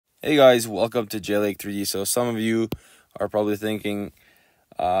Hey guys, welcome to Shapr3D. So some of you are probably thinking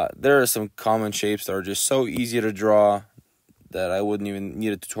there are some common shapes that are just so easy to draw that I wouldn't even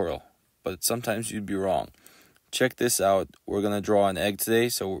need a tutorial. But sometimes you'd be wrong. Check this out. We're going to draw an egg today.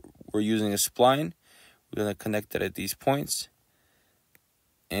 So we're using a spline. We're going to connect it at these points.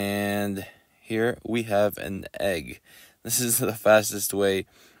 And here we have an egg. This is the fastest way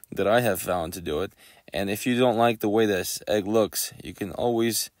that I have found to do it. And if you don't like the way this egg looks, you can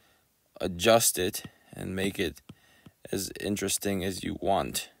always adjust it and make it as interesting as you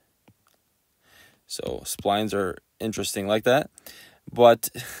want. So splines are interesting like that, but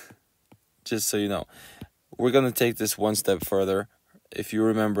just so you know, we're going to take this one step further. If you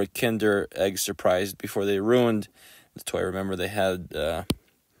remember Kinder Egg Surprise, before they ruined the toy, remember they had the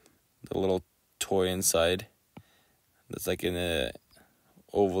little toy inside that's like in a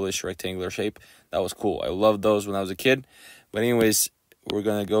ovalish rectangular shape. That was cool. I loved those when I was a kid. But anyways, we're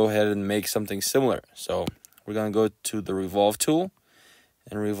going to go ahead and make something similar. So we're going to go to the revolve tool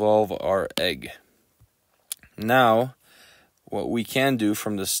and revolve our egg. Now, what we can do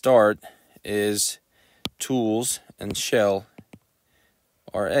from the start is tools and shell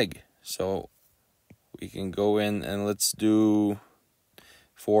our egg. So we can go in and let's do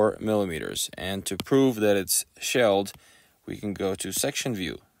 4 millimeters. And to prove that it's shelled, we can go to section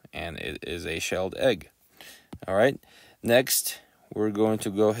view, and it is a shelled egg. All right, next we're going to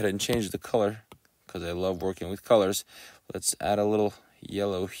go ahead and change the color because I love working with colors. Let's add a little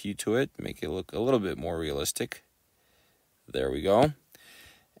yellow hue to it, make it look a little bit more realistic. There we go.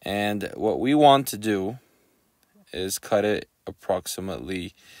 And what we want to do is cut it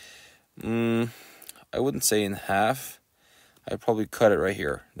approximately, I wouldn't say in half. I'd probably cut it right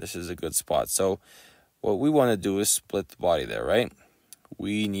here. This is a good spot. So what we want to do is split the body there, right?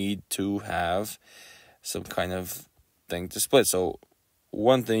 We need to have some kind of thing to split. So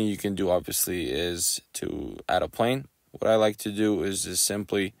one thing you can do obviously is to add a plane. What I like to do is just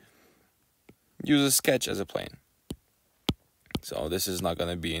simply use a sketch as a plane. So this is not going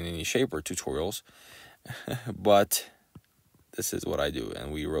to be in any Shapr tutorials, but this is what I do.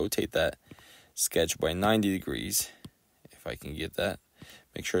 And we rotate that sketch by 90 degrees, if I can get that.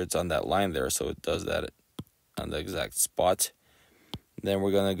 Make sure it's on that line there so it does that on the exact spot. Then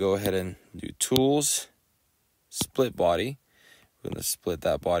we're going to go ahead and do tools, split body. We're going to split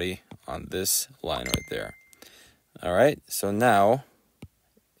that body on this line right there. All right, so now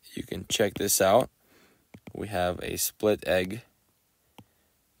you can check this out. We have a split egg.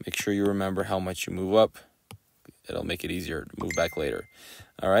 Make sure you remember how much you move up. It'll make it easier to move back later.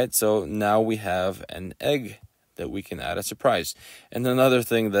 All right, so now we have an egg that we can add a surprise. And another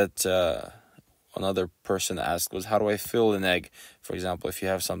thing that another person asked was, how do I fill an egg? For example, if you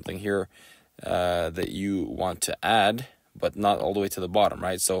have something here that you want to add, but not all the way to the bottom,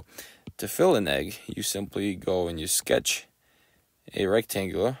 right? So to fill an egg, you simply go and you sketch a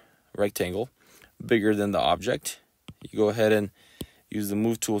rectangle bigger than the object. You go ahead and use the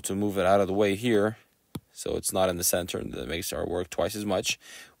move tool to move it out of the way here, so it's not in the center, and that makes our work twice as much.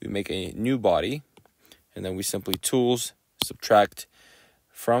 We make a new body, and then we simply tools, subtract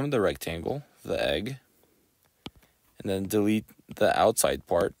from the rectangle, the egg, and then delete the outside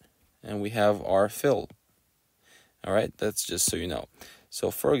part, and we have our fill. All right, that's just so you know.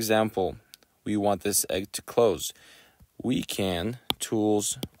 So for example, we want this egg to close. We can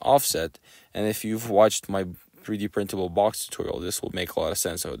tools offset, and if you've watched my 3D printable box tutorial, this will make a lot of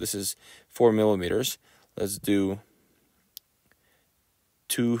sense. So this is 4 millimeters. Let's do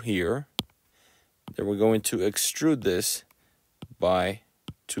 2 here. Then we're going to extrude this by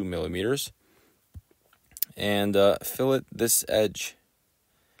 2 millimeters and fillet this edge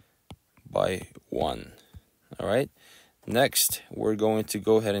by 1. All right. Next, we're going to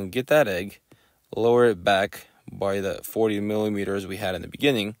go ahead and get that egg, lower it back by the 40 millimeters we had in the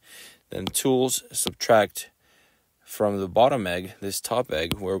beginning. Then tools, subtract from the bottom egg, this top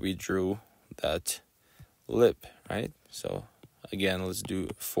egg where we drew that lip, right? So again, let's do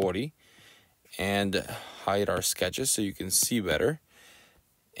 40 and hide our sketches so you can see better.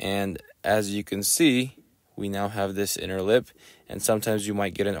 And as you can see, we now have this inner lip, and sometimes you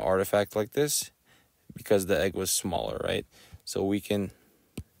might get an artifact like this because the egg was smaller, right? So we can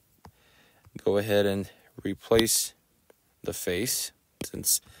go ahead and replace the face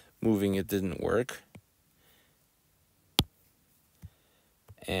since moving it didn't work.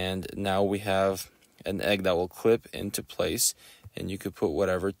 And now we have an egg that will clip into place, and you could put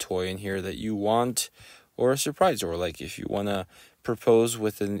whatever toy in here that you want, or a surprise, or like if you want to propose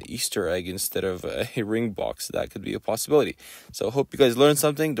with an Easter egg instead of a ring box, that could be a possibility. So hope you guys learned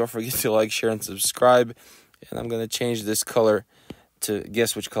something. Don't forget to like, share, and subscribe. And I'm going to change this color to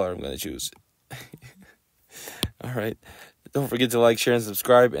guess which color I'm going to choose. All right. Don't forget to like, share, and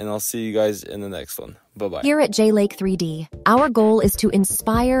subscribe, and I'll see you guys in the next one. Bye-bye. Here at Shapr3D, our goal is to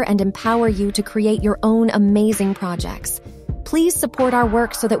inspire and empower you to create your own amazing projects. Please support our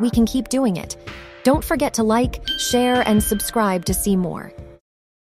work so that we can keep doing it. Don't forget to like, share, and subscribe to see more.